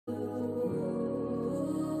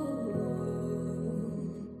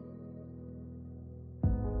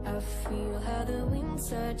feel how the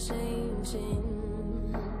winds are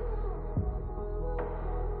changing.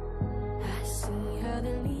 I see how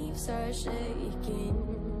the leaves are shaking.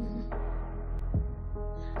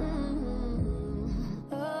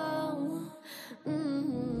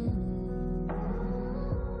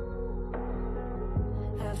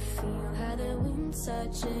 I feel how the winds are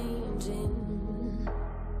changing.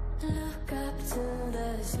 Look up to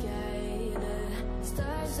the sky, the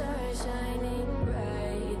stars are shining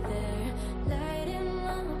bright there, lighting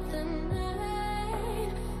up the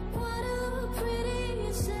night. What a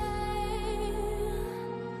pretty sight.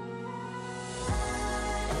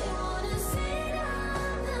 I wanna sit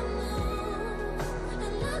on the moon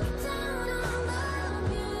and look down on the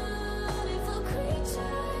beautiful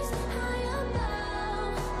creatures high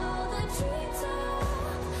above all the treetops.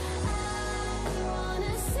 I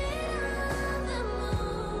wanna sit on the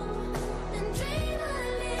moon and dream a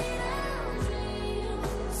little dream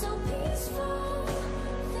so peaceful.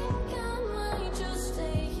 Think I might just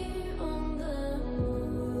stay here on the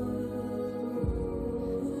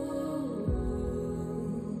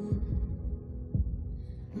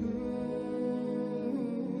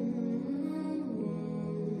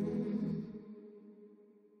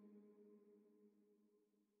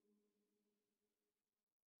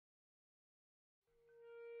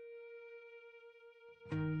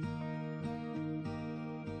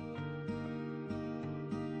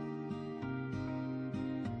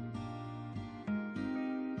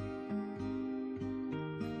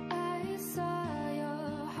I saw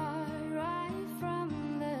your heart right from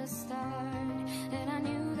the start, and I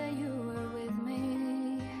knew that you were with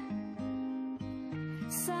me.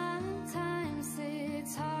 Sometimes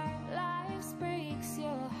it's hard, life breaks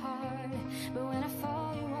your heart, but when I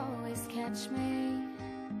fall, you always catch me.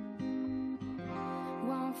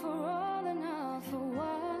 One for all and all for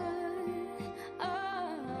one.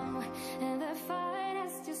 Oh, and the fight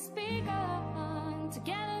has just begun.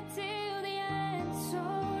 Together till the end. So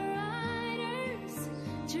riders,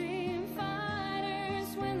 dream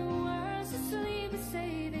fighters, when the world's asleep, we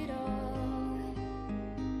save it all.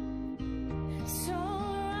 So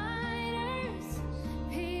riders,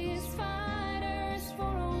 peace fighters,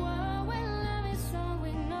 for a world where love is all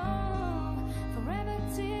we know. Forever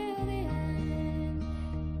till the end.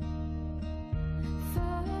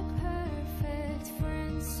 For perfect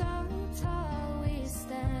friends, so tall we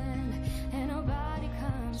stand, and nobody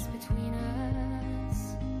comes between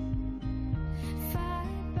us.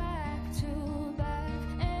 Fight back to back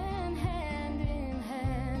and hand in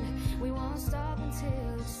hand. We won't stop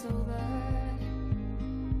until it's over.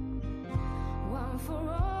 One for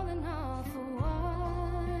all and all for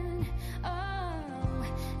one. Oh,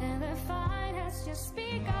 and the fight has just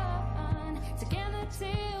begun. Together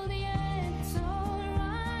till the end. So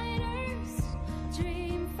riders,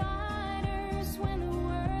 dream fighters, when the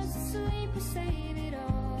world's asleep, we save it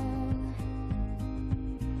all.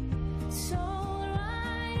 So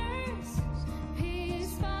riders,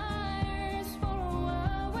 peace fighters, for a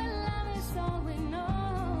world where love is all we know.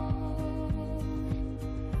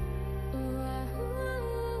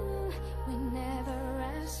 Ooh, we never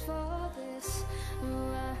asked for this.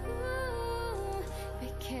 Ooh, be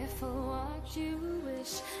careful what you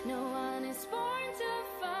wish. No one is born to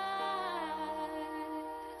fight,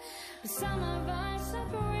 but some of us are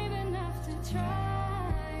brave enough to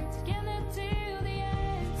try. Together till the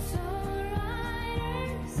end. So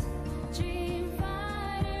riders, dream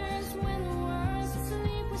fighters, when the world's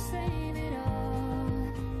asleep, we save it all.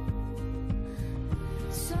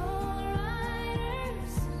 So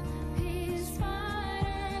riders, peace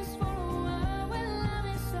fighters, for a world where love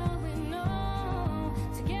is all we know.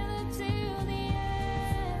 Together till the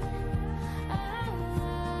end.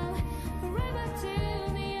 Oh, forever till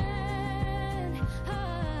the end. Oh,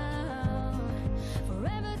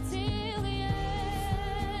 forever till the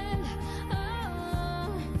end. Oh,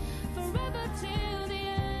 forever till the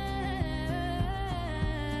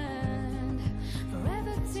end.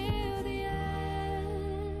 Forever till the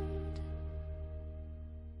end.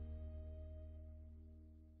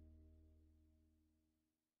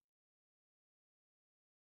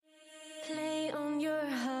 Play on your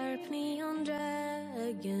harp, neon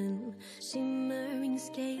dragon, shimmering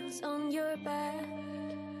scales on your back,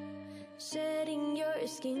 shedding your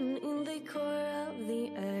skin in the core of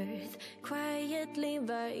the earth, quietly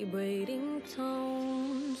vibrating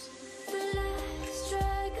tones. The last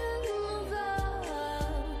dragon of love,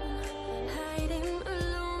 hiding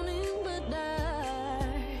alone in the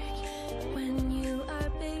dark. When you are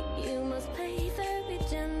big, you must play very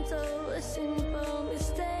gentle. A simple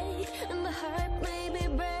mistake, and the heart may be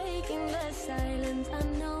breaking. The silence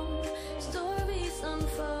unknown, stories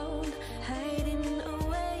unfold.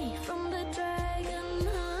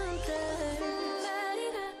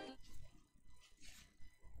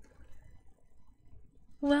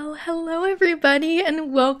 Well, hello everybody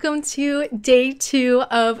and welcome to day 2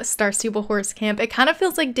 of Star Stable Horse Camp. It kind of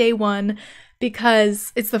feels like day 1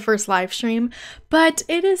 because it's the first live stream, but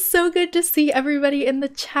it is so good to see everybody in the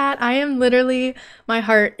chat. I am literally, my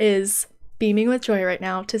heart is beaming with joy right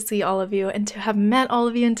now to see all of you and to have met all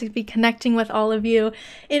of you and to be connecting with all of you.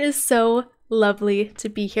 It is so lovely to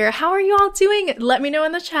be here. How are you all doing? Let me know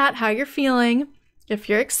in the chat how you're feeling, if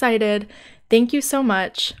you're excited. Thank you so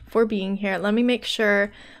much for being here. Let me make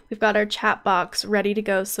sure we've got our chat box ready to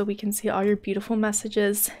go so we can see all your beautiful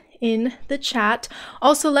messages in the chat.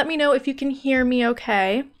 Also, let me know if you can hear me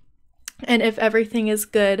okay and if everything is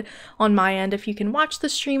good on my end, if you can watch the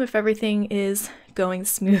stream, if everything is going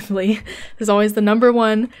smoothly. There's always the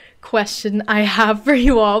 #1 question I have for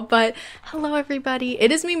you all, but hello everybody.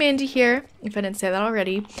 It is me, Mandy, here, if I didn't say that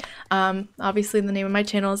already. Obviously the name of my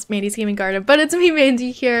channel is Mandy's Gaming Garden, but it's me,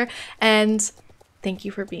 Mandy, here, and thank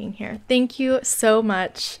you for being here. Thank you so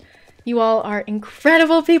much. You all are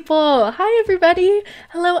incredible people. Hi everybody.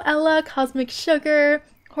 Hello Ella, Cosmic Sugar,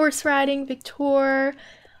 Horse Riding, Victor.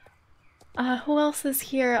 Who else is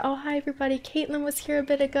here? Oh, hi everybody. Caitlin was here a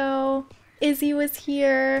bit ago. Izzy was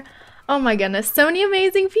here. Oh my goodness, so many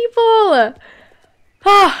amazing people.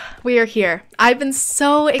 We are here. I've been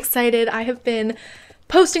so excited. I have been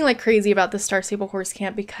posting like crazy about the Star Stable Horse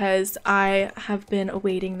Camp because I have been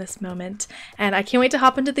awaiting this moment and I can't wait to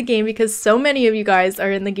hop into the game because so many of you guys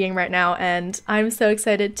are in the game right now and I'm so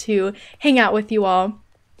excited to hang out with you all.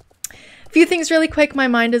 A few things really quick. My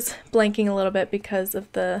mind is blanking a little bit because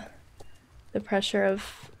of the pressure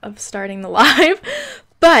of starting the live.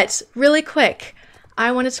 But really quick,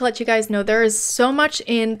 I wanted to let you guys know there is so much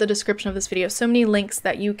in the description of this video, so many links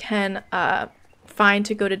that you can find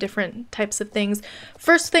to go to different types of things.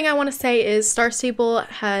 First thing I want to say is Star Stable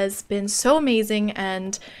has been so amazing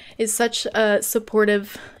and is such a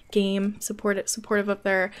supportive game, supportive of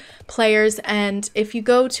their players, and if you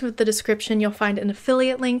go to the description you'll find an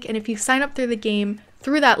affiliate link, and if you sign up through the game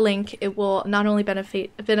through that link, it will not only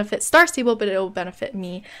benefit Star Stable, but it will benefit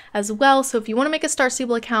me as well. So if you want to make a Star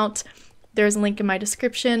Stable account, there's a link in my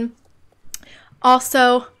description.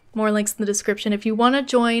 Also, more links in the description. If you want to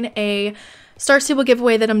join a Star Stable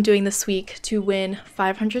giveaway that I'm doing this week to win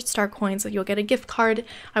 500 star coins, you'll get a gift card.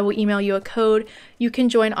 I will email you a code. You can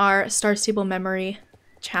join our Star Stable memory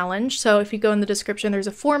challenge. So if you go in the description, there's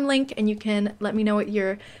a form link and you can let me know what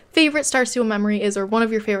your favorite Star Stable memory is or one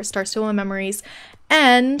of your favorite Star Stable memories,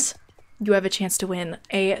 and you have a chance to win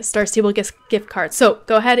a Star Stable gift card. So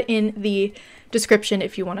go ahead in the description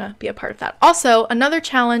if you want to be a part of that. Also, another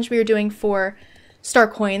challenge we are doing for star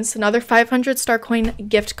coins, another 500 star coin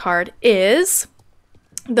gift card, is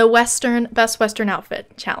the best Western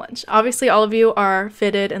outfit challenge. Obviously all of you are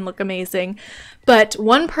fitted and look amazing, but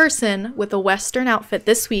one person with a Western outfit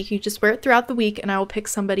this week, you just wear it throughout the week and I will pick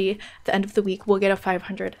somebody at the end of the week, will get a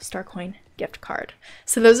 500 star coin gift card.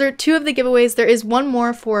 So those are 2 of the giveaways. There is one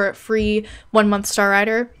more for free 1-month Star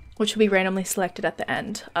Rider, which will be randomly selected at the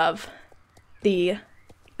end of the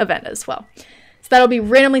event as well. So that'll be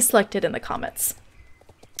randomly selected in the comments.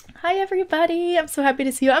 Hi everybody, I'm so happy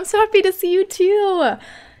to see you. I'm so happy to see you too.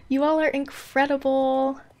 You all are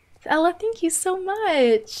incredible. Ella, thank you so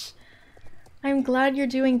much. I'm glad you're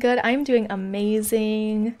doing good. I'm doing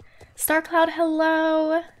amazing. StarCloud,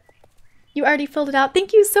 hello. You already filled it out.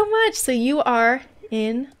 Thank you so much. So you are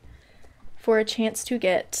in for a chance to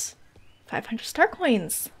get 500 star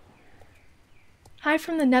coins. Hi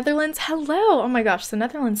from the Netherlands. Hello. Oh my gosh, the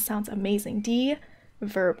Netherlands sounds amazing.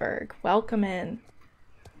 𝐒𝐓𝐑𝐄𝐌, welcome in.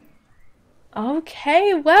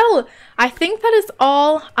 Okay, well, I think that is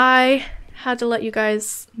all I had to let you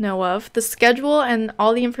guys know of. The schedule and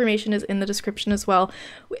all the information is in the description as well.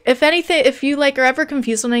 If anything, if you are ever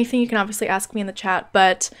confused on anything, you can obviously ask me in the chat,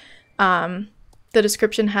 but the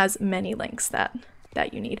description has many links that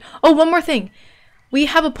you need. Oh, one more thing. We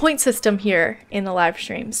have a point system here in the live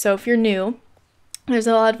stream. So if you're new, there's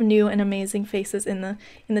a lot of new and amazing faces in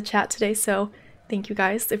the chat today, so thank you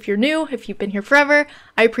guys. If you're new, if you've been here forever,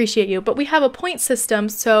 I appreciate you. But we have a point system,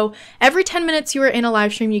 so every 10 minutes you are in a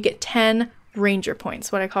live stream, you get 10 ranger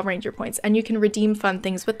points, what I call ranger points, and you can redeem fun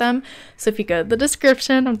things with them. So if you go to the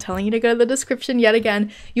description, I'm telling you to go to the description yet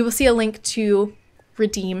again, you will see a link to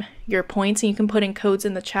redeem your points, and you can put in codes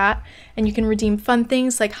in the chat, and you can redeem fun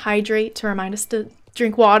things like hydrate to remind us to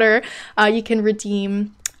drink water. You can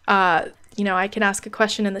redeem, you know, I can ask a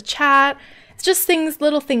question in the chat. It's just things,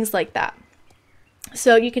 little things like that.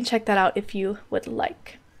 So you can check that out if you would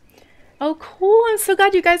like. Oh, cool. I'm so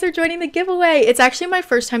glad you guys are joining the giveaway. It's actually my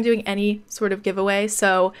first time doing any sort of giveaway.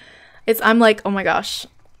 So I'm like, oh my gosh,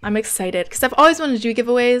 I'm excited because I've always wanted to do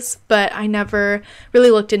giveaways, but I never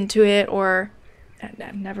really looked into it or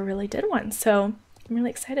I never really did one, so I'm really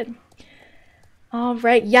excited. All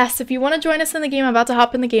right, yes, if you want to join us in the game, I'm about to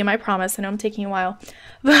hop in the game, I promise. I know I'm taking a while,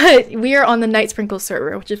 but we are on the Night Sprinkles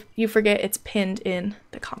server, which if you forget, it's pinned in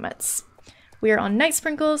the comments. We are on Night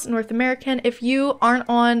Sprinkles, North American. If you aren't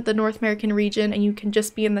on the North American region and you can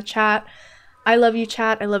just be in the chat, I love you,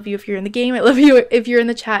 chat. I love you if you're in the game. I love you if you're in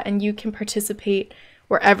the chat and you can participate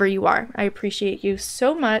wherever you are. I appreciate you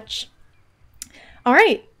so much. All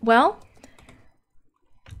right, well,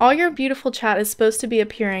 all your beautiful chat is supposed to be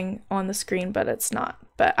appearing on the screen, but it's not.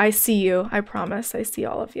 But I see you. I promise. I see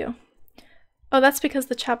all of you. Oh, that's because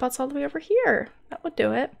the chatbot's all the way over here. That would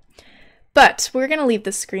do it. But we're going to leave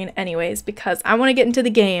this screen anyways because I want to get into the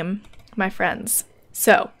game, my friends.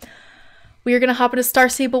 So we are going to hop into Star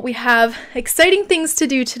Stable. We have exciting things to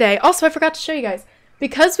do today. Also, I forgot to show you guys.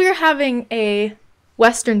 Because we are having a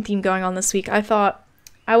Western theme going on this week, I thought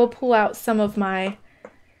I will pull out some of my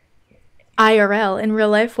IRL in real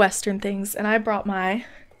life Western things, and I brought my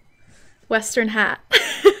Western hat.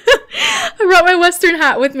 I brought my Western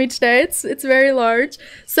hat with me today. It's very large.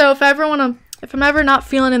 So if I'm ever not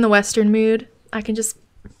feeling in the Western mood, I can just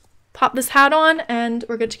pop this hat on and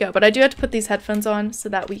we're good to go. But I do have to put these headphones on so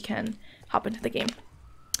that we can hop into the game.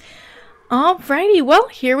 Alrighty, well,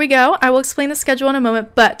 here we go. I will explain the schedule in a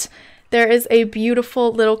moment, but there is a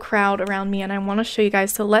beautiful little crowd around me and I want to show you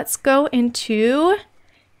guys. So let's go into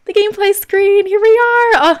the gameplay screen. Here we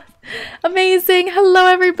are. Oh, amazing. Hello,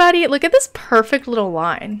 everybody. Look at this perfect little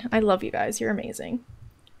line. I love you guys. You're amazing.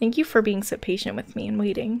 Thank you for being so patient with me and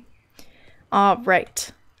waiting. All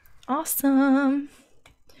right. Awesome.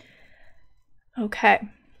 Okay.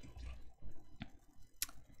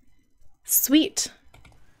 Sweet.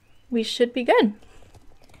 We should be good.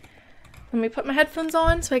 Let me put my headphones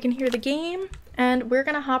on so I can hear the game, and we're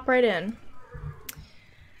going to hop right in.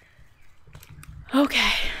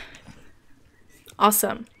 Okay.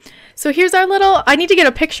 Awesome. So here's our little, I need to get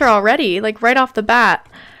a picture already, like right off the bat.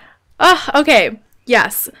 Okay.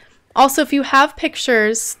 Yes. Also, if you have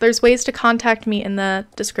pictures, there's ways to contact me in the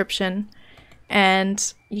description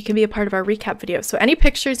and you can be a part of our recap video. So any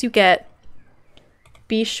pictures you get,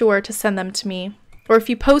 be sure to send them to me. Or if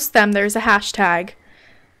you post them, there's a hashtag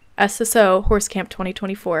SSO Horse Camp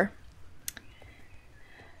 2024.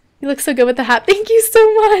 You look so good with the hat. Thank you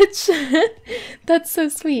so much. That's so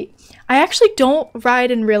sweet. I actually don't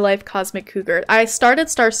ride in real life Cosmic Cougar. I started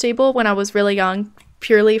Star Stable when I was really young,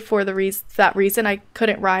 purely for that reason. I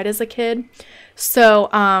couldn't ride as a kid. So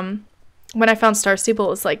when I found Star Stable,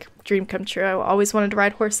 it was like dream come true. I always wanted to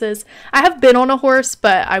ride horses. I have been on a horse,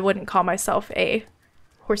 but I wouldn't call myself a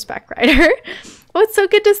horseback rider. Oh, it's so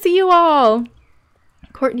good to see you all.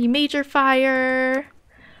 Courtney Major Fire.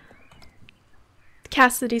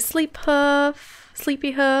 Cassidy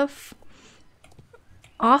Sleepy Hoof.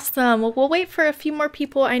 Awesome. Well, we'll wait for a few more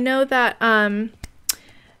people. I know that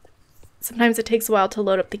sometimes it takes a while to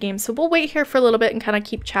load up the game, so we'll wait here for a little bit and kind of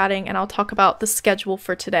keep chatting, and I'll talk about the schedule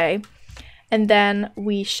for today, and then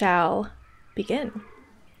we shall begin.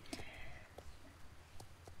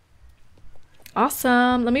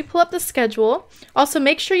 Awesome. Let me pull up the schedule. Also,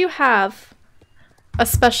 make sure you have a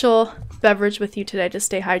special beverage with you today to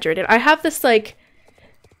stay hydrated. I have this like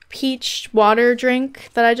peach water drink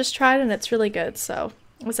that I just tried and it's really good, so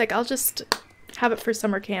I was like, I'll just have it for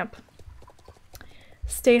summer camp.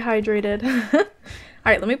 Stay hydrated. All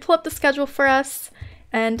right, let me pull up the schedule for us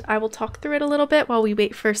and I will talk through it a little bit while we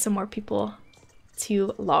wait for some more people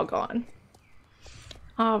to log on.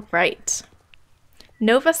 All right.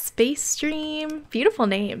 Nova Space Stream. Beautiful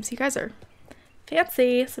names. You guys are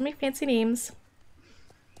fancy. So many fancy names.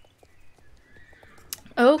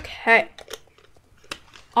 Okay.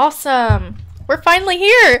 Awesome. We're finally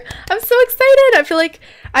here. I'm so excited. I feel like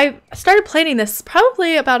I started planning this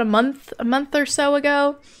probably about a month or so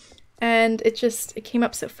ago, and it came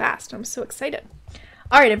up so fast. I'm so excited.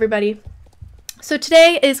 All right, everybody. So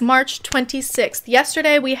today is March 26th.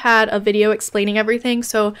 Yesterday we had a video explaining everything.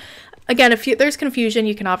 So again, if there's confusion,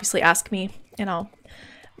 you can obviously ask me and I'll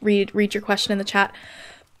read your question in the chat.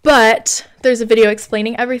 But there's a video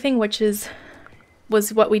explaining everything, which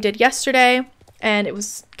was what we did yesterday, and it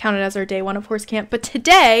was counted as our day 1 of horse camp. But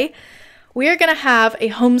today we are going to have a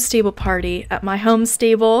home stable party at my home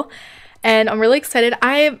stable, and I'm really excited.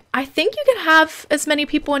 I think you can have as many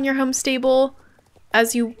people in your home stable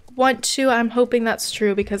as you want to. I'm hoping that's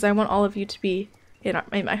true because I want all of you to be in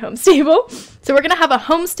my home stable. So we're going to have a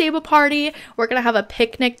home stable party. We're going to have a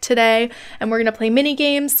picnic today, and we're going to play mini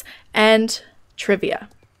games and trivia.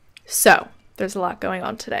 So there's a lot going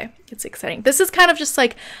on today. It's exciting. This is kind of just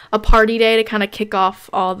like a party day to kind of kick off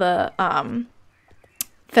all the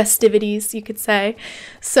festivities, you could say.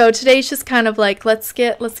 So today's just kind of like, let's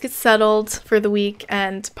get settled for the week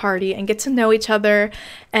and party and get to know each other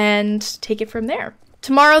and take it from there.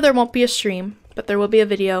 Tomorrow there won't be a stream, but there will be a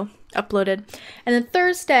video uploaded. And then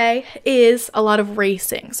Thursday is a lot of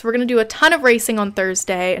racing. So we're going to do a ton of racing on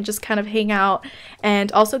Thursday and just kind of hang out and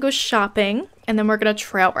also go shopping. And then we're going to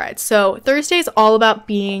trail ride. So Thursday is all about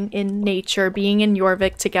being in nature, being in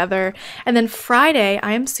𝐒𝐓𝐑𝐄𝐌 together. And then Friday,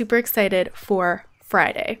 I am super excited for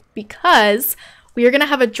Friday because we are going to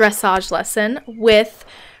have a dressage lesson with,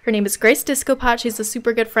 her name is 𝐒𝐓𝐑𝐄𝐿. She's a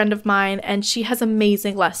super good friend of mine and she has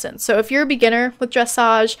amazing lessons. So if you're a beginner with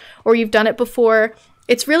dressage or you've done it before,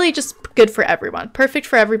 it's really just good for everyone. Perfect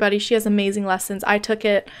for everybody. She has amazing lessons. I took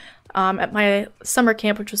it at my summer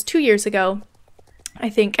camp, which was 2 years ago, I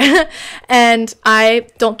think. And I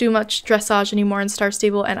don't do much dressage anymore in Star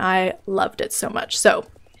Stable and I loved it so much. So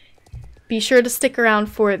be sure to stick around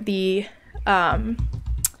for the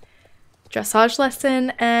dressage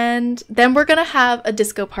lesson, and then we're gonna have a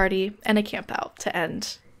disco party and a camp out to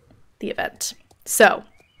end the event. So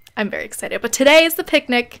I'm very excited. But today is the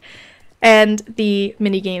picnic and the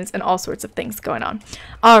mini games and all sorts of things going on.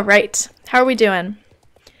 All right, how are we doing?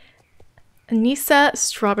 Anissa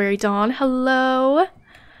Strawberry Dawn, hello.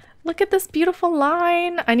 Look at this beautiful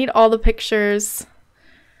line. I need all the pictures.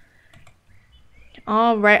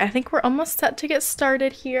 All right, I think we're almost set to get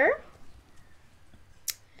started here.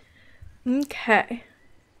 Okay.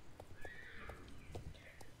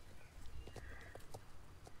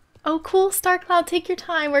 Oh, cool, Star Cloud, take your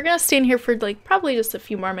time. We're gonna stay in here for like probably just a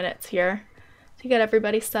few more minutes here to get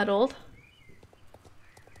everybody settled.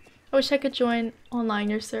 I wish I could join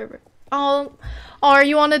online your server. Oh, are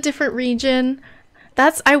you on a different region?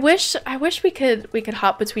 I wish we could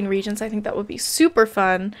hop between regions. I think that would be super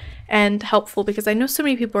fun and helpful because I know so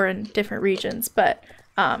many people are in different regions, but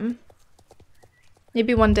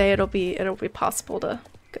maybe one day it'll be possible to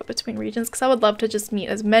go between regions because I would love to just meet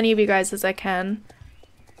as many of you guys as I can.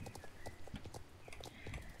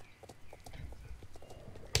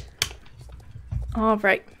 All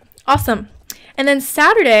right, awesome. And then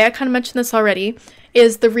Saturday, I kind of mentioned this already,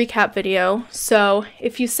 is the recap video. So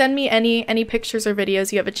if you send me any pictures or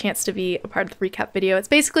videos, you have a chance to be a part of the recap video. It's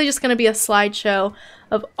basically just going to be a slideshow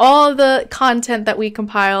of all the content that we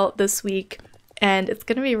compile this week. And it's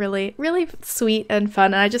going to be really, really sweet and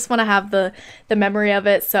fun. And I just want to have the memory of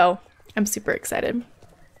it. So I'm super excited.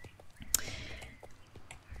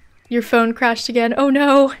 Your phone crashed again. Oh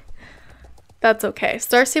no. That's okay.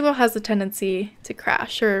 Star Stable has a tendency to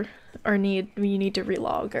crash or you need to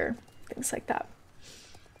relog or things like that.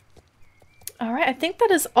 All right, I think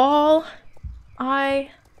that is all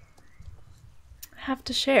I have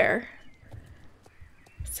to share.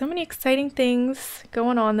 So many exciting things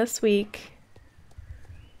going on this week.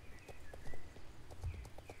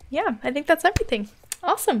 Yeah, I think that's everything.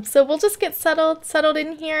 Awesome. So we'll just get settled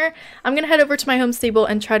in here. I'm going to head over to my home stable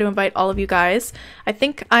and try to invite all of you guys. I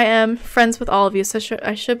think I am friends with all of you, so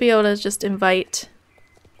I should be able to just invite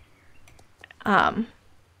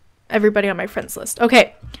everybody on my friends list.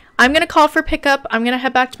 Okay, I'm going to call for pickup. I'm going to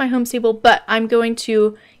head back to my home stable, but I'm going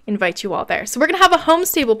to invite you all there. So we're going to have a home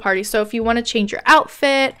stable party. So if you want to change your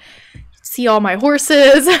outfit, see all my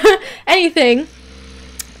horses, anything,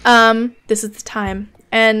 this is the time.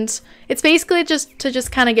 And it's basically just to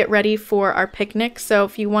kind of get ready for our picnic. So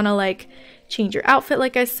if you want to like change your outfit,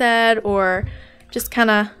 like I said, or just kind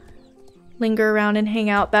of linger around and hang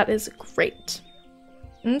out, that is great.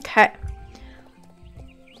 Okay.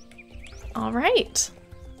 All right.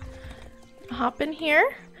 Hop in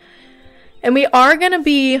here. And we are going to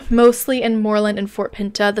be mostly in Moreland and Fort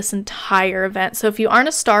Pinta this entire event. So if you aren't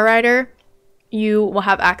a Star Rider, you will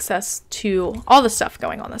have access to all the stuff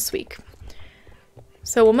going on this week.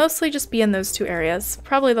 So we'll mostly just be in those two areas,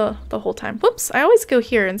 probably the whole time. Whoops, I always go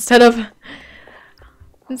here instead of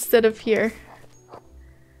here.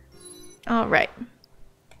 All right.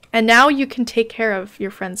 And now you can take care of your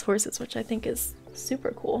friends' horses, which I think is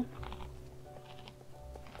super cool.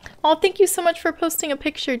 Oh, thank you so much for posting a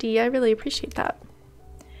picture, Dee. I really appreciate that.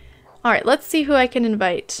 All right, let's see who I can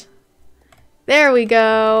invite. There we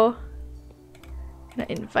go. I'm gonna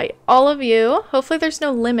invite all of you. Hopefully there's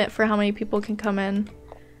no limit for how many people can come in.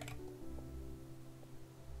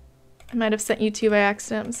 I might have sent you two by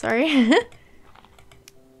accident, I'm sorry.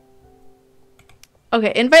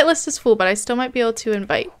 Okay, invite list is full, but I still might be able to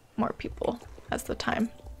invite more people as the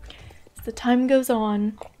time goes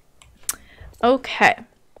on. Okay.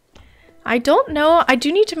 I don't know. I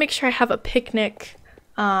do need to make sure I have a picnic,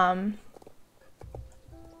 a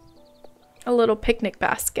little picnic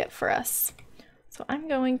basket for us. So I'm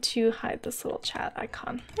going to hide this little chat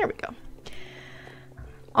icon. There we go.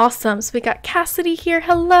 Awesome. So we got Cassidy here.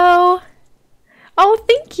 Hello. Oh,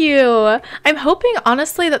 thank you. I'm hoping,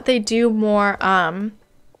 honestly, that they do more,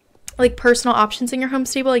 like, personal options in your home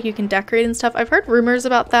stable. Like, you can decorate and stuff. I've heard rumors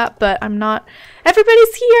about that, but I'm not...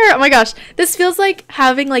 Everybody's here! Oh my gosh. This feels like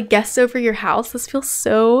having, like, guests over your house. This feels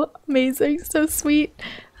so amazing. So sweet.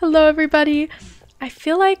 Hello, everybody. I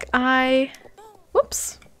feel like I...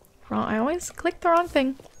 Whoops. Wrong. I always click the wrong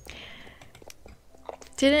thing.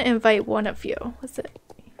 Didn't invite one of you. Was it?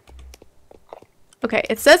 Okay,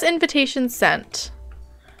 it says invitation sent.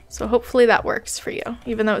 So hopefully that works for you,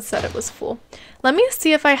 even though it said it was full. Let me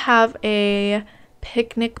see if I have a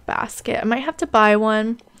picnic basket. I might have to buy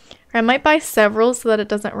one, or I might buy several so that it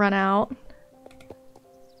doesn't run out.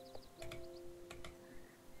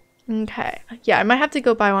 Okay, yeah, I might have to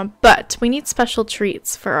go buy one, but we need special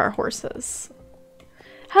treats for our horses.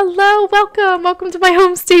 Hello, welcome! Welcome to my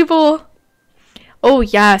home stable! Oh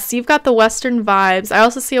yes, you've got the Western vibes. I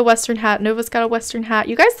also see a Western hat. Nova's got a Western hat.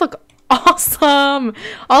 You guys look awesome!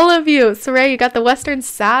 All of you. Saray, you got the Western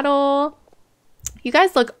saddle. You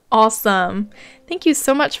guys look awesome. Thank you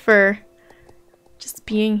so much for just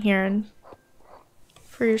being here and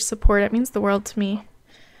for your support. It means the world to me.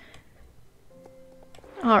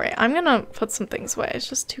 Alright, I'm gonna put some things away. It's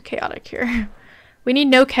just too chaotic here. We need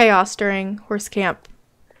no chaos during horse camp.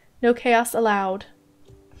 No chaos allowed.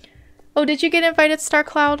 Oh, did you get invited, Star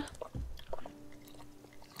Cloud?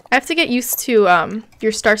 I have to get used to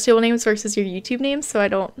your Star Stable names versus your YouTube names so I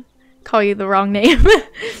don't call you the wrong name.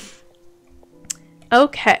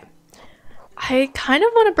 Okay. I kind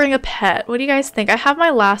of want to bring a pet. What do you guys think? I have my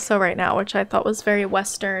lasso right now, which I thought was very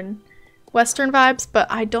Western vibes,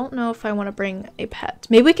 but I don't know if I want to bring a pet.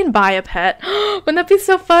 Maybe we can buy a pet. Wouldn't that be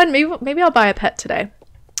so fun? Maybe I'll buy a pet today.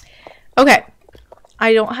 Okay.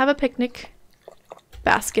 I don't have a picnic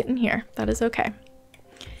basket in here. That is okay.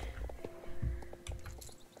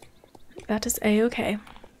 That is a-okay.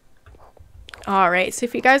 Alright, so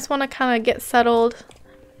if you guys want to kind of get settled,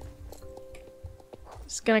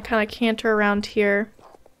 just gonna kind of canter around here.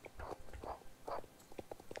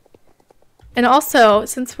 And also,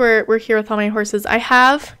 since we're here with all my horses, I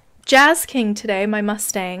have 𝐒𝐿 today, my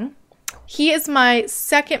Mustang. He is my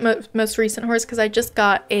second most recent horse because I just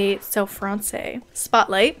got a 𝐒𝐓𝐑𝐄𝐌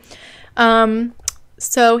Spotlight.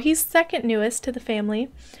 So he's second newest to the family.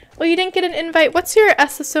 Well, you didn't get an invite. What's your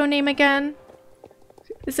SSO name again?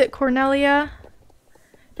 Is it Cornelia?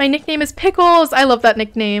 My nickname is Pickles. I love that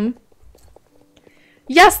nickname.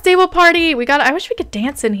 Yes, stable party. I wish we could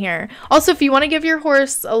dance in here. Also, if you want to give your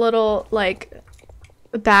horse a little, like,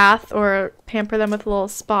 bath or pamper them with a little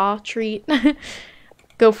spa treat,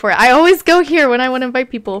 go for it. I always go here when I want to invite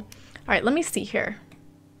people. All right, let me see here.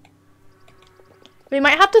 We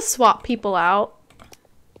might have to swap people out.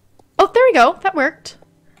 Oh, there we go. That worked.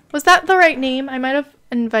 Was that the right name? I might have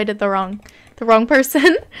invited the wrong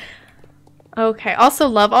person. Okay. Also,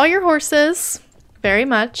 love all your horses very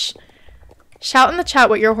much. Shout in the chat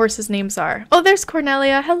what your horses' names are. Oh, there's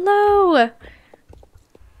Cornelia. Hello.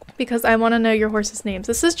 Because I want to know your horses' names.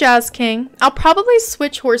 This is 𝐒𝐿. I'll probably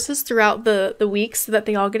switch horses throughout the week so that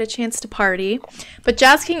they all get a chance to party. But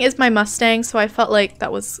𝐒𝐿 is my Mustang, so I felt like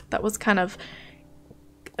that was kind of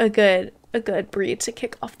a good breed to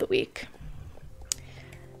kick off the week.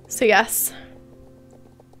 So yes,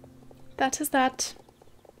 that is that.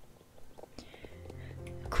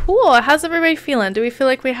 Cool. How's everybody feeling? Do we feel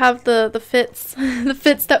like we have the fits the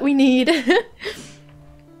fits that we need?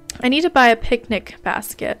 I need to buy a picnic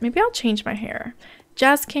basket. Maybe I'll change my hair.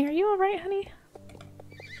 𝐒𝐿, are you all right, honey?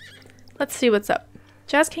 Let's see what's up.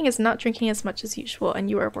 𝐒𝐿 is not drinking as much as usual and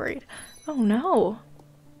you are worried. Oh no.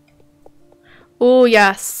 Oh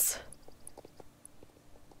yes.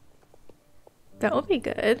 That will be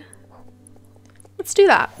good. Let's do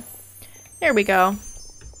that. There we go.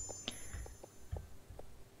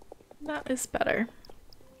 That is better.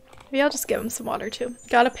 Maybe I'll just give him some water too.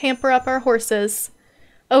 Gotta pamper up our horses.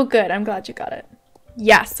 Oh good, I'm glad you got it.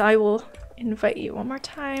 Yes, I will invite you one more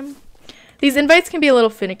time. These invites can be a little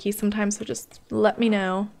finicky sometimes, so just let me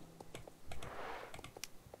know.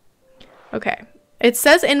 Okay. It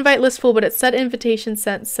says invite list full, but it said invitation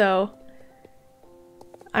sent, so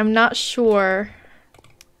I'm not sure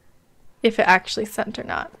if it actually sent or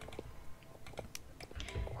not.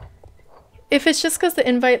 If it's just because the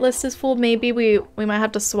invite list is full, maybe we might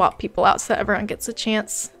have to swap people out so that everyone gets a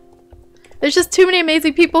chance. There's just too many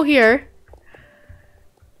amazing people here.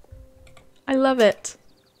 I love it.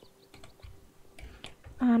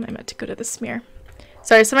 I meant to go to the smear.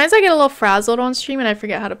 Sorry, sometimes I get a little frazzled on stream and I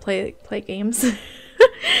forget how to play games.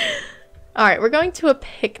 Alright, we're going to a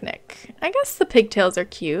picnic. I guess the pigtails are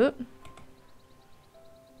cute.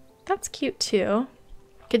 That's cute too.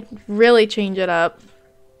 Could really change it up.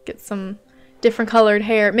 Get some different colored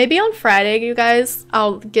hair. Maybe on Friday, you guys,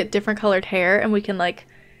 I'll get different colored hair and we can like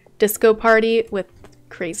disco party with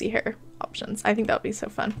crazy hair options. I think that would be so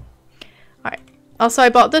fun. All right. Also, I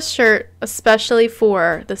bought this shirt especially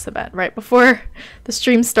for this event. Right before the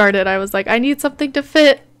stream started, I was like, I need something to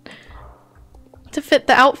fit the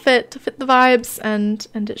outfit, to fit the vibes,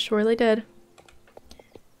 and it surely did.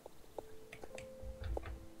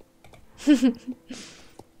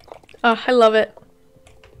 Oh, I love it.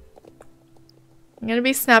 I'm gonna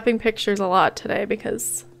be snapping pictures a lot today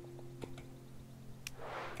because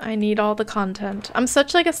I need all the content. I'm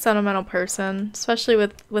such like a sentimental person, especially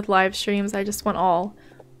with live streams. I just want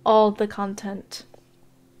all the content.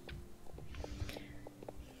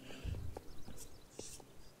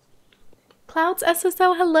 Clouds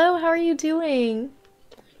SSO, hello, how are you doing?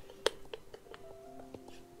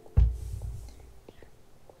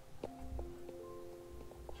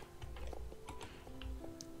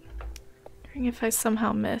 Wondering if I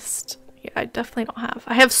somehow missed. Yeah, I definitely don't have.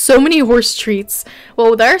 I have so many horse treats.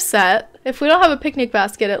 Well, they're set. If we don't have a picnic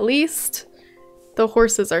basket, at least the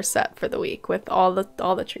horses are set for the week with all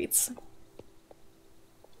the treats.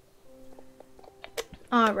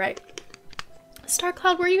 All right.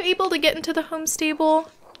 StarCloud, were you able to get into the home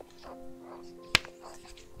stable?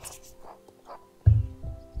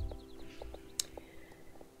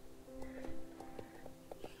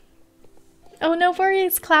 Oh, no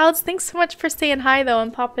worries, Clouds. Thanks so much for saying hi, though,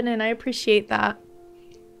 and popping in. I appreciate that.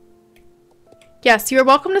 Yes, you're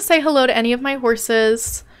welcome to say hello to any of my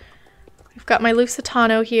horses. We've got my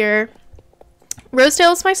Lusitano here.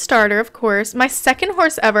 Rosedale is my starter, of course. My second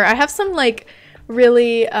horse ever. I have some, like,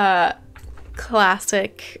 really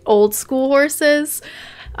classic old school horses.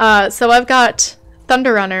 So I've got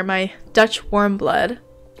Thunder Runner, my Dutch warm blood,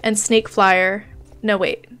 and Snake Flyer. No,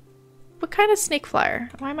 wait. What kind of Snake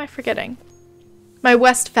Flyer? Why am I forgetting? My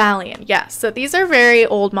Westphalian, yes. So these are very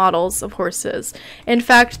old models of horses. In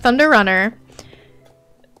fact, Thunder Runner,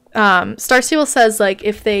 Star Stable says like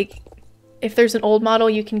if there's an old model,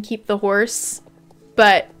 you can keep the horse,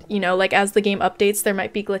 but you know, like as the game updates, there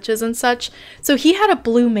might be glitches and such. So he had a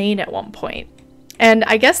blue mane at one point, and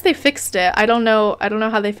I guess they fixed it. I don't know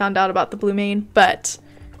how they found out about the blue mane, but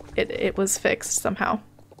it was fixed somehow.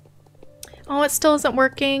 Oh, it still isn't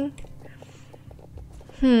working.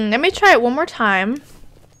 Let me try it one more time.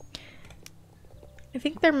 I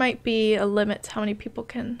think there might be a limit to how many people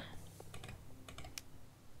can.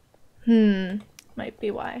 Might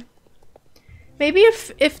be why. Maybe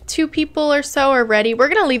if 2 people or so are ready, we're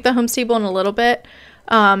gonna leave the home stable in a little bit.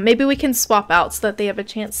 Maybe we can swap out so that they have a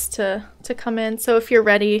chance to come in. So if you're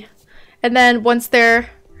ready, and then once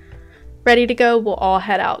they're ready to go, we'll all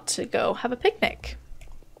head out to go have a picnic.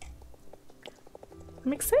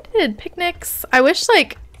 I'm excited. Picnics. I wish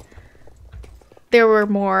like there were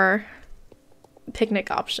more picnic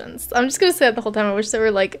options. I'm just gonna say that the whole time. I wish there were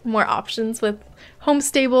like more options with home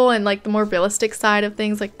stable and like the more realistic side of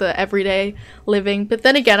things, like the everyday living. But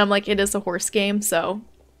then again, I'm like, it is a horse game, so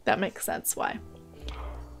that makes sense why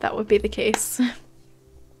that would be the case.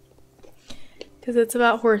 Because it's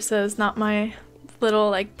about horses, not my little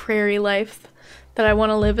like prairie life that I want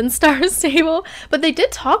to live in Star Stable. But they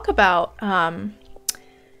did talk about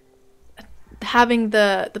having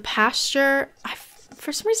the pasture.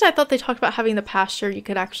 For some reason I thought they talked about having the pasture, you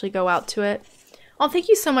could actually go out to it. Oh, thank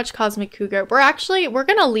you so much, Cosmic Cougar. We're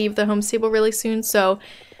gonna leave the home stable really soon, so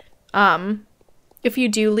if you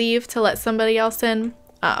do leave to let somebody else in,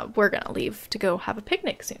 we're gonna leave to go have a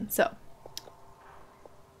picnic soon, so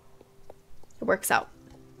it works out.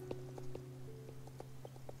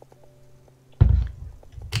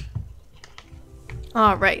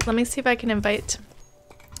 All right, let me see if I can invite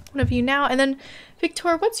one of you now. And then,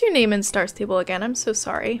 Victor, what's your name in Star Stable again? I'm so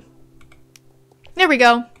sorry. There we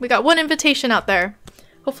go. We got one invitation out there.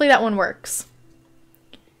 Hopefully that one works.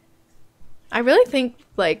 I really think,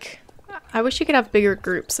 like, I wish you could have bigger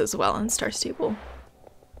groups as well in Star Stable.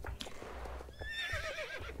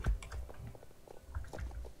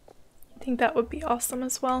 I think that would be awesome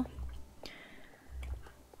as well. I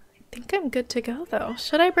think I'm good to go, though.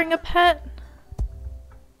 Should I bring a pet?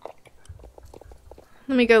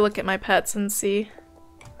 Let me go look at my pets and see.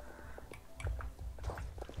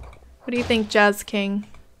 What do you think, Jazz King?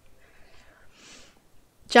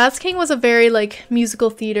 Jazz King was a very like musical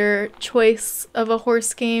theater choice of a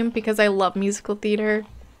horse game because I love musical theater,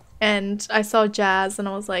 and I saw Jazz and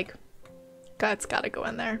I was like, God, it's gotta go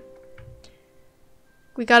in there.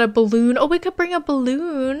 We got a balloon. Oh, we could bring a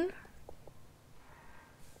balloon.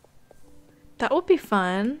 That would be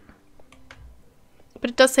fun. But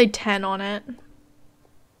it does say 10 on it.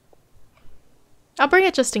 I'll bring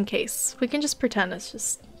it just in case. We can just pretend it's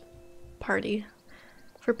just party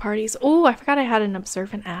for parties. Oh, I forgot I had an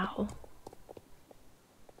observant owl.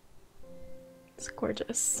 It's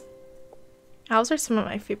gorgeous. Owls are some of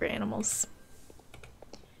my favorite animals.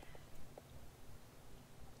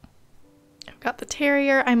 I've got the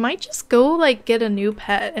terrier. I might just go like get a new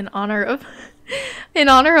pet in honor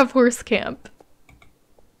of horse camp.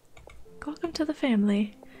 Welcome to the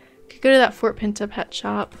family. Could go to that Fort Pinta pet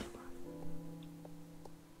shop.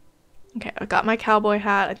 Okay, I got my cowboy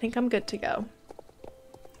hat. I think I'm good to go.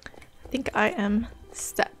 I think I am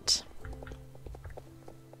set.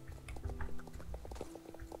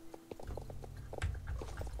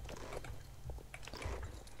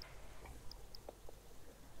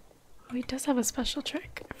 Oh, he does have a special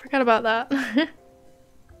trick. I forgot about that.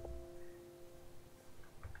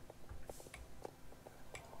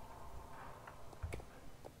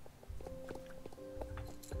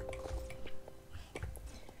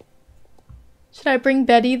 Should I bring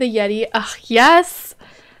Betty the Yeti? Ugh, yes!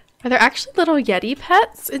 Are there actually little Yeti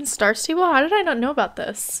pets in Star Stable? How did I not know about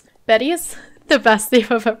this? Betty is the best name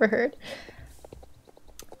I've ever heard.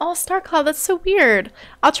 Oh, Starclaw, that's so weird.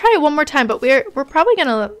 I'll try it one more time, but we're probably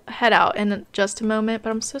gonna head out in just a moment, but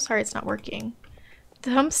I'm so sorry it's not working.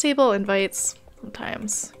 The home stable invites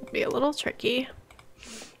sometimes can be a little tricky.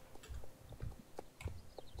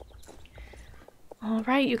 All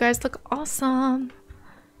right, you guys look awesome.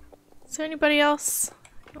 Is there anybody else?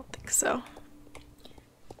 I don't think so.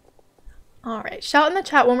 All right, shout in the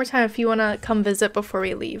chat one more time if you want to come visit before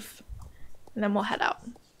we leave, and then we'll head out.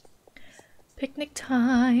 Picnic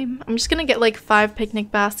time. I'm just gonna get like 5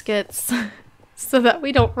 picnic baskets so that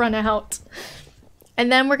we don't run out.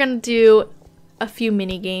 And then we're gonna do a few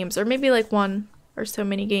mini games, or maybe like 1 or so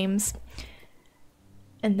mini games.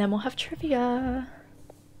 And then we'll have trivia.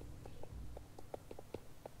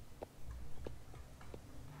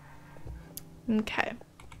 Okay.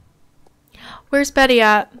 Where's Betty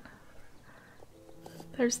at?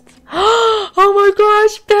 There's... Oh my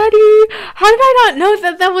gosh, Betty! How did I not know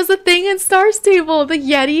that that was a thing in Star Stable? The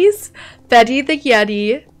Yetis? Betty the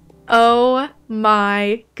Yeti. Oh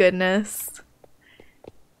my goodness.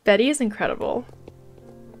 Betty is incredible.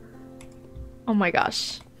 Oh my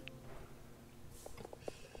gosh.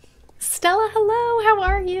 Stella, hello! How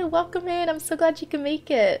are you? Welcome in. I'm so glad you can make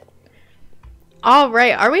it. All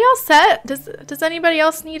right, are we all set? Does anybody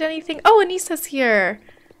else need anything? Oh, Anissa's here.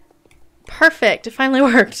 Perfect. It finally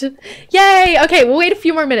worked. Yay! Okay, we'll wait a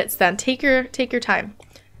few more minutes then. Take your time.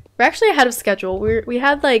 We're actually ahead of schedule. We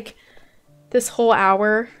had like this whole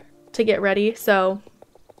hour to get ready, so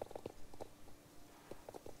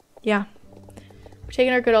yeah. We're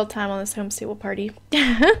taking our good old time on this home stable party.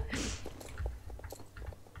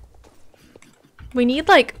 We need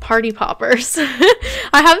like party poppers.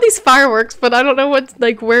 I have these fireworks, but I don't know what,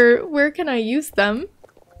 like, where can I use them?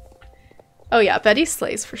 Oh yeah, Betty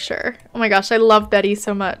slays for sure. Oh my gosh, I love Betty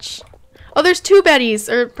so much. Oh, there's 2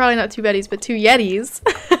 Bettys, or probably not 2 Bettys, but 2 Yetis.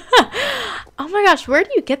 Oh my gosh, where do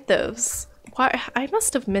you get those? Why, I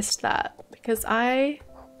must have missed that because I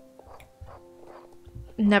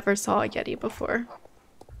never saw a Yeti before.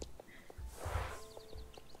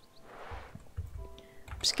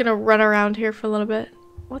 I'm just gonna run around here for a little bit.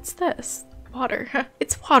 What's this? Water.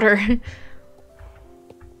 It's water.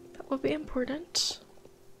 That would be important.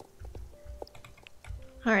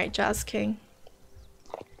 Alright, Jazz King.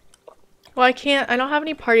 Well, I don't have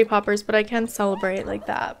any party poppers, but I can celebrate like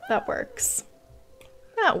that. That works.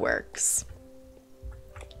 That works.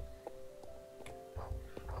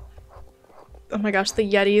 Oh my gosh, the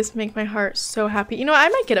Yetis make my heart so happy. You know, I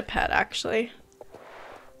might get a pet, actually.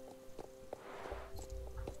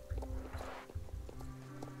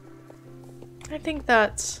 I think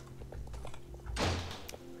that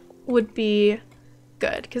would be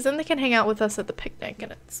good, because then they can hang out with us at the picnic,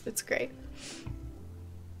 and it's great.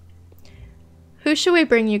 Who should we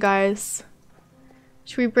bring, you guys?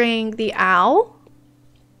 Should we bring the owl?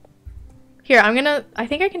 Here, I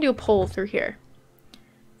think I can do a poll through here.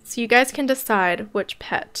 So you guys can decide which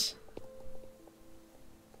pet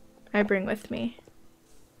I bring with me.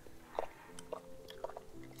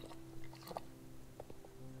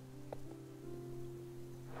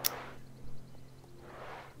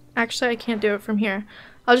 Actually, I can't do it from here.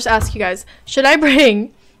 I'll just ask you guys. Should I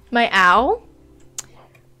bring my owl?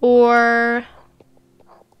 Or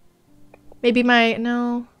maybe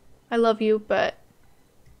no, I love you, but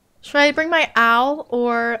should I bring my owl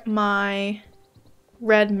or my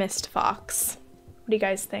red mist fox? What do you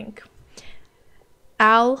guys think?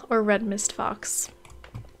 Owl or red mist fox?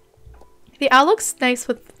 The owl looks nice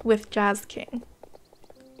with Jazz King,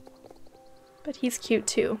 but he's cute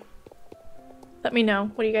too. Let me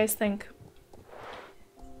know. What do you guys think?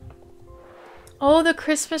 Oh, the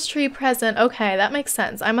Christmas tree present. Okay, that makes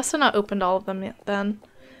sense. I must have not opened all of them yet then.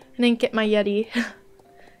 I didn't get my Yeti.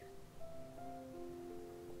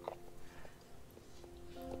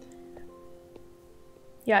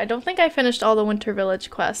 Yeah, I don't think I finished all the Winter Village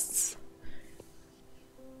quests.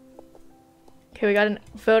 Okay, we got a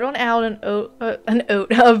vote on owl and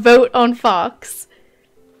a vote on fox.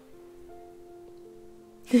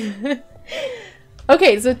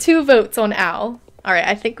 Okay, so 2 votes on owl. All right,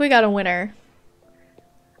 I think we got a winner.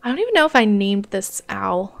 I don't even know if I named this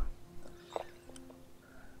owl.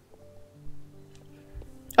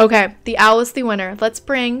 Okay, the owl is the winner. Let's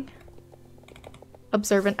bring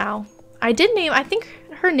observant owl. I did name, I think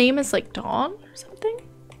her name is like Dawn or something.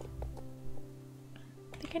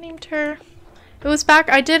 I think I named her. It was back,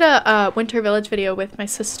 I did a Winter Village video with my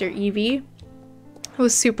sister Evie. It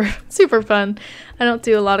was super, super fun. I don't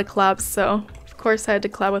do a lot of collabs, so of course I had to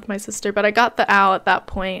collab with my sister, but I got the owl at that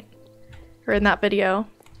point, or in that video,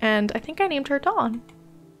 and I think I named her Dawn.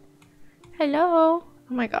 Hello.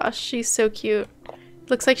 Oh my gosh, she's so cute.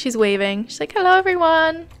 Looks like she's waving. She's like, hello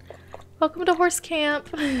everyone. Welcome to horse camp.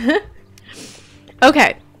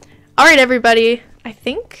 Okay. Alright everybody. I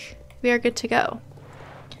think we are good to go.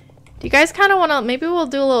 Do you guys kind of want to, maybe we'll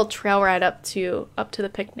do a little trail ride up to the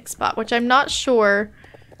picnic spot, which I'm not sure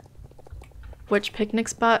which picnic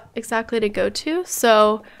spot exactly to go to,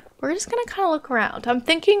 so we're just gonna kind of look around. I'm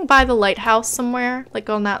thinking by the lighthouse somewhere, like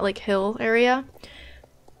on that like hill area,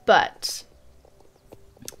 but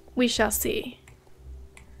we shall see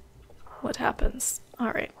what happens.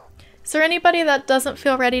 All right. Is there anybody that doesn't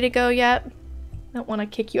feel ready to go yet? I don't want to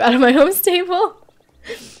kick you out of my home stable.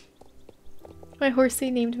 My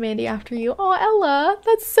horsey named Mandy after you. Oh, Ella,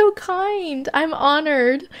 that's so kind. I'm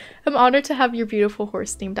honored. I'm honored to have your beautiful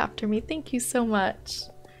horse named after me. Thank you so much.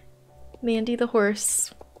 Mandy the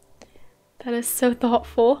horse. That is so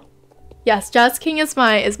thoughtful. Yes, Jazz King is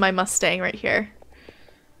my Mustang right here.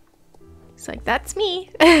 He's like, that's me.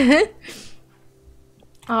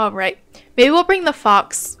 All right. Maybe we'll bring the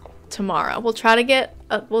fox tomorrow. We'll try to get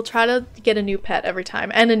a new pet every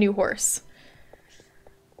time and a new horse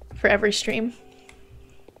for every stream.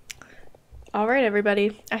 All right,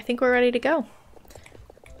 everybody. I think we're ready to go.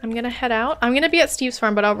 I'm gonna head out. I'm gonna be at Steve's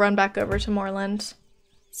farm, but I'll run back over to Moorland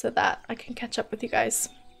so that I can catch up with you guys.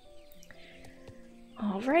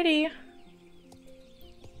 Alrighty.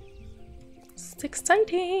 It's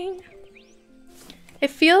exciting. It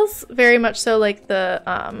feels very much so like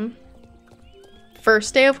the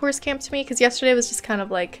first day of horse camp to me, because yesterday was just kind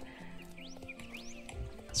of like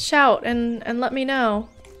shout and let me know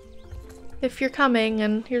if you're coming,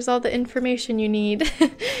 and here's all the information you need.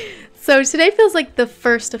 So today feels like the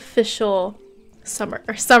first official summer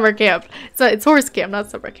camp. It's horse camp, not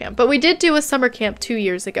summer camp. But we did do a summer camp 2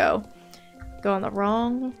 years ago. Going the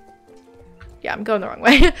wrong? Yeah, I'm going the wrong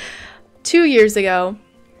way. 2 years ago.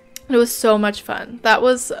 It was so much fun. That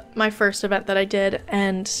was my first event that I did,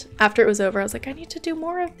 and after it was over, I was like, I need to do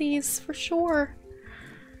more of these for sure.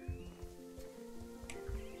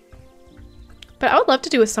 But I would love to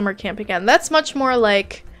do a summer camp again. That's much more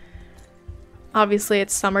like, obviously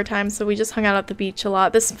it's summertime, so we just hung out at the beach a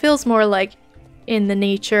lot. This feels more like in the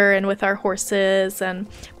nature and with our horses, and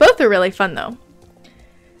both are really fun though.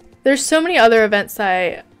 There's so many other events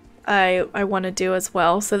I want to do as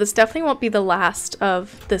well, so this definitely won't be the last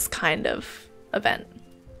of this kind of event.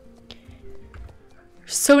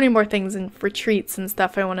 There's so many more things and retreats and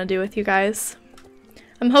stuff I want to do with you guys.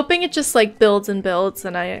 I'm hoping it just like builds and builds,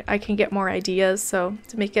 and I can get more ideas, so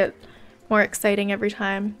to make it more exciting every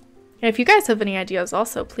time. And if you guys have any ideas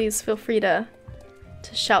also, please feel free to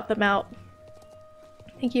shout them out.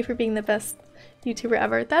 Thank you for being the best YouTuber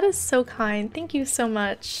ever. That is so kind. Thank you so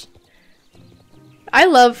much. I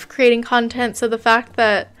love creating content, so the fact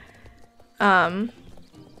that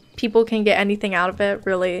people can get anything out of it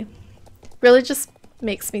really just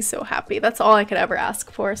makes me so happy. That's all I could ever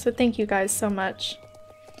ask for, so thank you guys so much.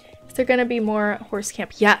 Is there gonna be more horse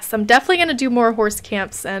camp? Yes, I'm definitely gonna do more horse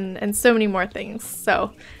camps and so many more things,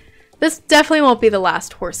 so this definitely won't be the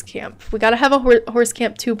last horse camp. We gotta have a horse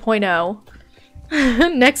camp 2.0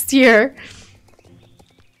 next year.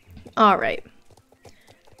 All right.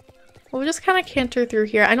 We'll just kind of canter through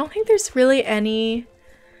here. I don't think there's really any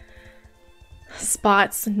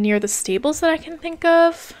spots near the stables that I can think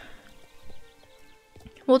of.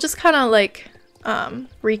 We'll just kind of like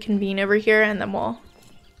reconvene over here, and then we'll...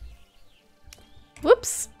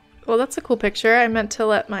 Whoops. Well, that's a cool picture. I meant to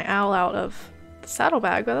let my owl out of the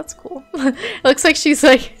saddlebag, but that's cool. It looks like she's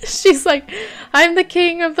like, I'm the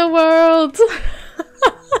king of the world.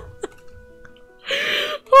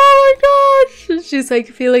 Oh my gosh! She's like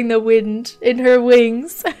feeling the wind in her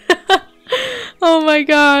wings. Oh my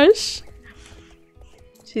gosh.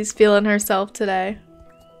 She's feeling herself today.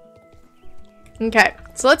 Okay,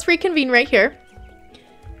 so let's reconvene right here.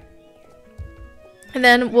 And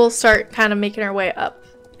then we'll start kind of making our way up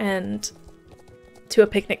and to a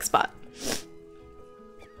picnic spot.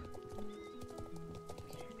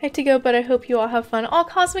 I have to go, but I hope you all have fun. Oh,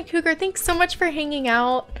 Cosmic Cougar, thanks so much for hanging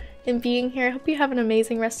out and being here. I hope you have an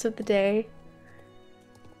amazing rest of the day.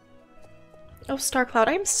 Oh, Star Cloud,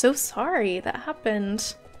 I'm so sorry that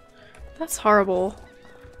happened. That's horrible.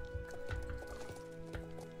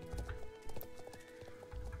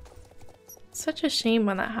 Such a shame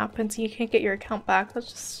when that happens and you can't get your account back. That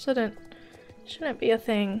just shouldn't be a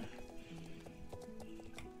thing.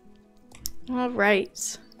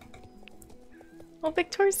 Alright. Oh,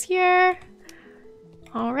 Victor's here.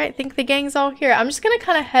 Alright, I think the gang's all here. I'm just gonna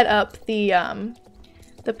kind of head up the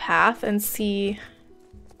path and see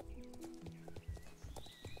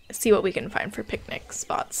what we can find for picnic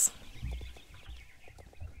spots.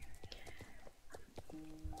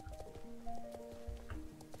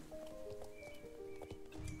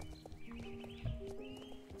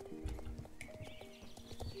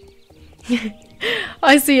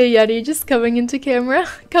 I see a Yeti just coming into camera,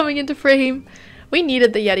 coming into frame. We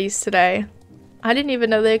needed the Yetis today. I didn't even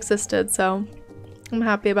know they existed, so I'm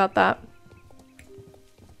happy about that.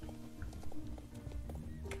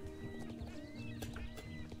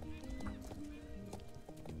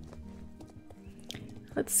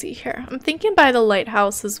 Let's see here. I'm thinking by the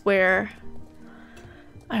lighthouse is where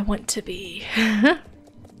I want to be.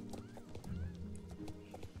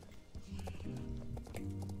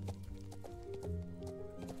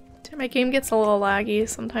 My game gets a little laggy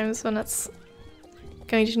sometimes when it's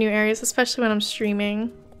going to new areas, especially when I'm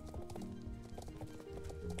streaming.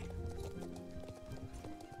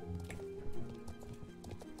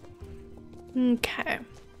 Okay.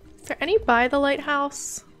 Is there any by the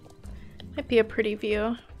lighthouse? Might be a pretty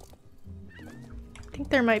view. I think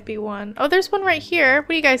there might be one. Oh, there's one right here. What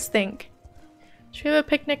do you guys think? Should we have a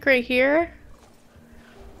picnic right here?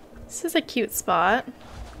 This is a cute spot.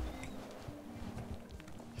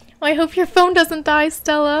 Well, I hope your phone doesn't die,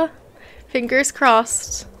 Stella. Fingers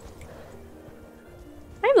crossed.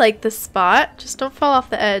 I like this spot. Just don't fall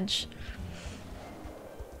off the edge.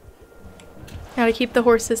 Gotta keep the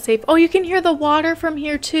horses safe. Oh, you can hear the water from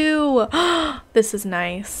here too. This is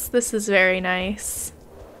nice. This is very nice.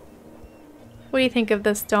 What do you think of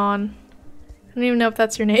this, Dawn? I don't even know if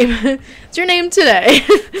that's your name. It's your name today.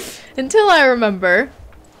 Until I remember.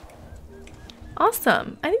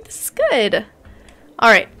 Awesome. I think this is good.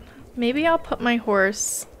 Alright. Maybe I'll put my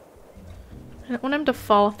horse. I don't want him to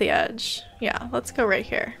fall off the edge. Yeah, let's go right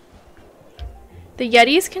here. The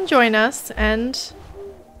Yetis can join us and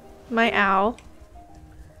my owl.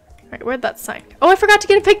 Alright, where'd that sign go? Oh, I forgot to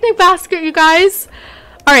get a picnic basket, you guys!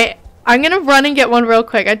 Alright, I'm gonna run and get one real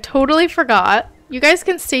quick. I totally forgot. You guys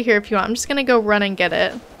can stay here if you want. I'm just gonna go run and get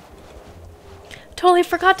it. Totally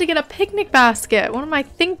forgot to get a picnic basket. What am I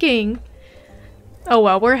thinking? Oh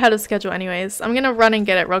well, we're ahead of schedule anyways. I'm gonna run and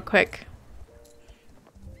get it real quick.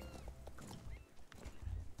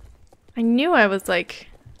 I knew I was like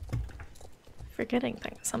forgetting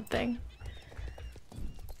something.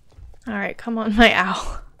 Alright, come on, my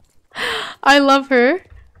owl. I love her.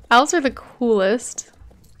 Owls are the coolest.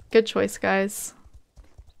 Good choice, guys.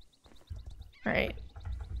 Alright.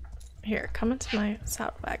 Here, come into my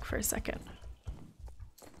saddlebag for a second.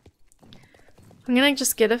 I'm gonna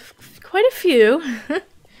just get quite a few.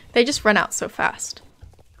 They just run out so fast.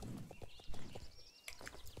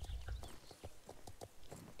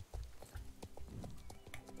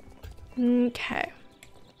 Okay.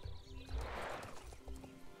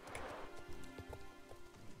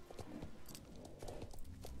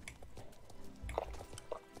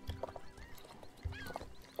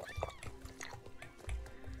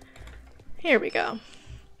 Here we go.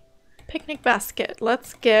 Picnic basket.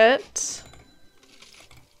 Let's get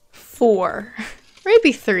 4.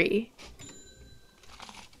 Maybe 3.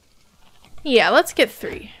 Yeah, let's get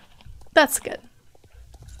 3. That's good.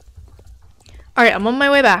 Alright, I'm on my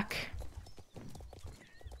way back.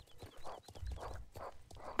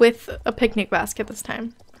 With a picnic basket this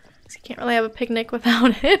time. So you can't really have a picnic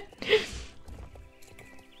without it.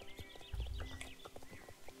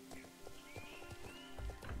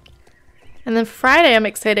 And then Friday I'm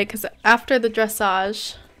excited because after the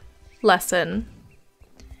dressage lesson,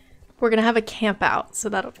 we're gonna have a camp out, so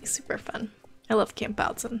that'll be super fun. I love camp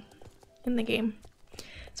outs in the game.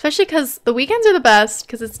 Especially because the weekends are the best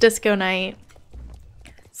because it's disco night.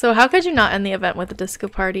 So how could you not end the event with a disco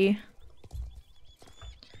party?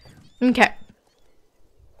 Okay.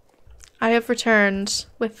 I have returned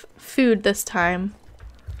with food this time.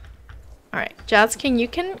 Alright, Jazz King, you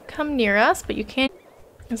can come near us, but you can't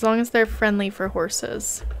as long as they're friendly for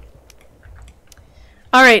horses.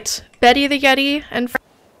 Alright, Betty the Yeti and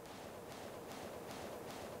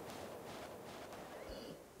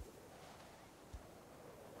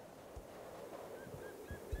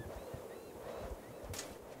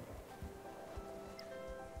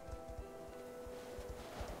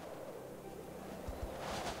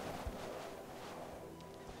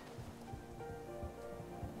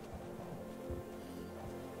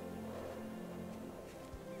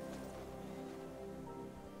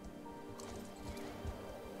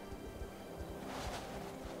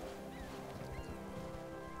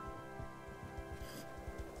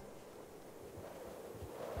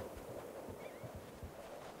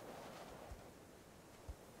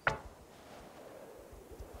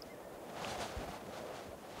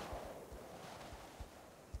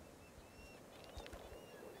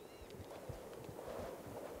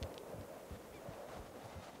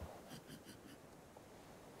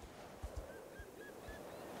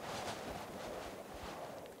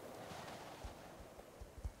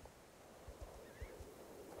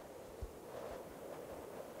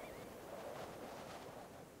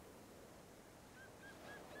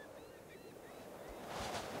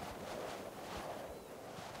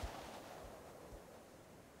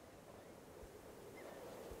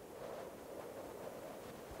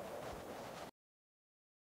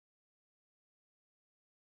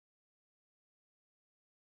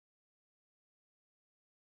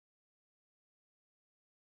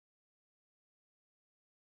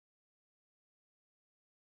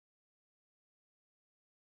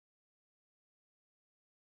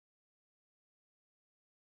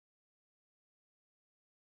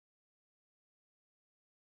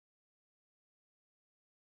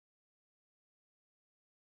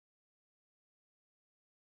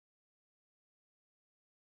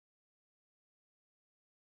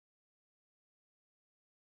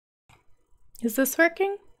is this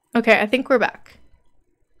working? Okay, I think we're back.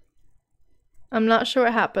 I'm not sure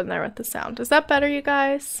what happened there with the sound. Is that better, you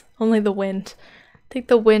guys? Only the wind. I think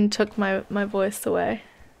the wind took my voice away.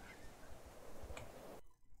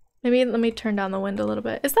 Maybe let me turn down the wind a little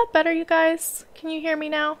bit. Is that better, you guys? Can you hear me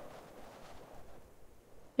now?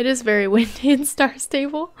 It is very windy in Star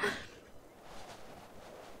Stable.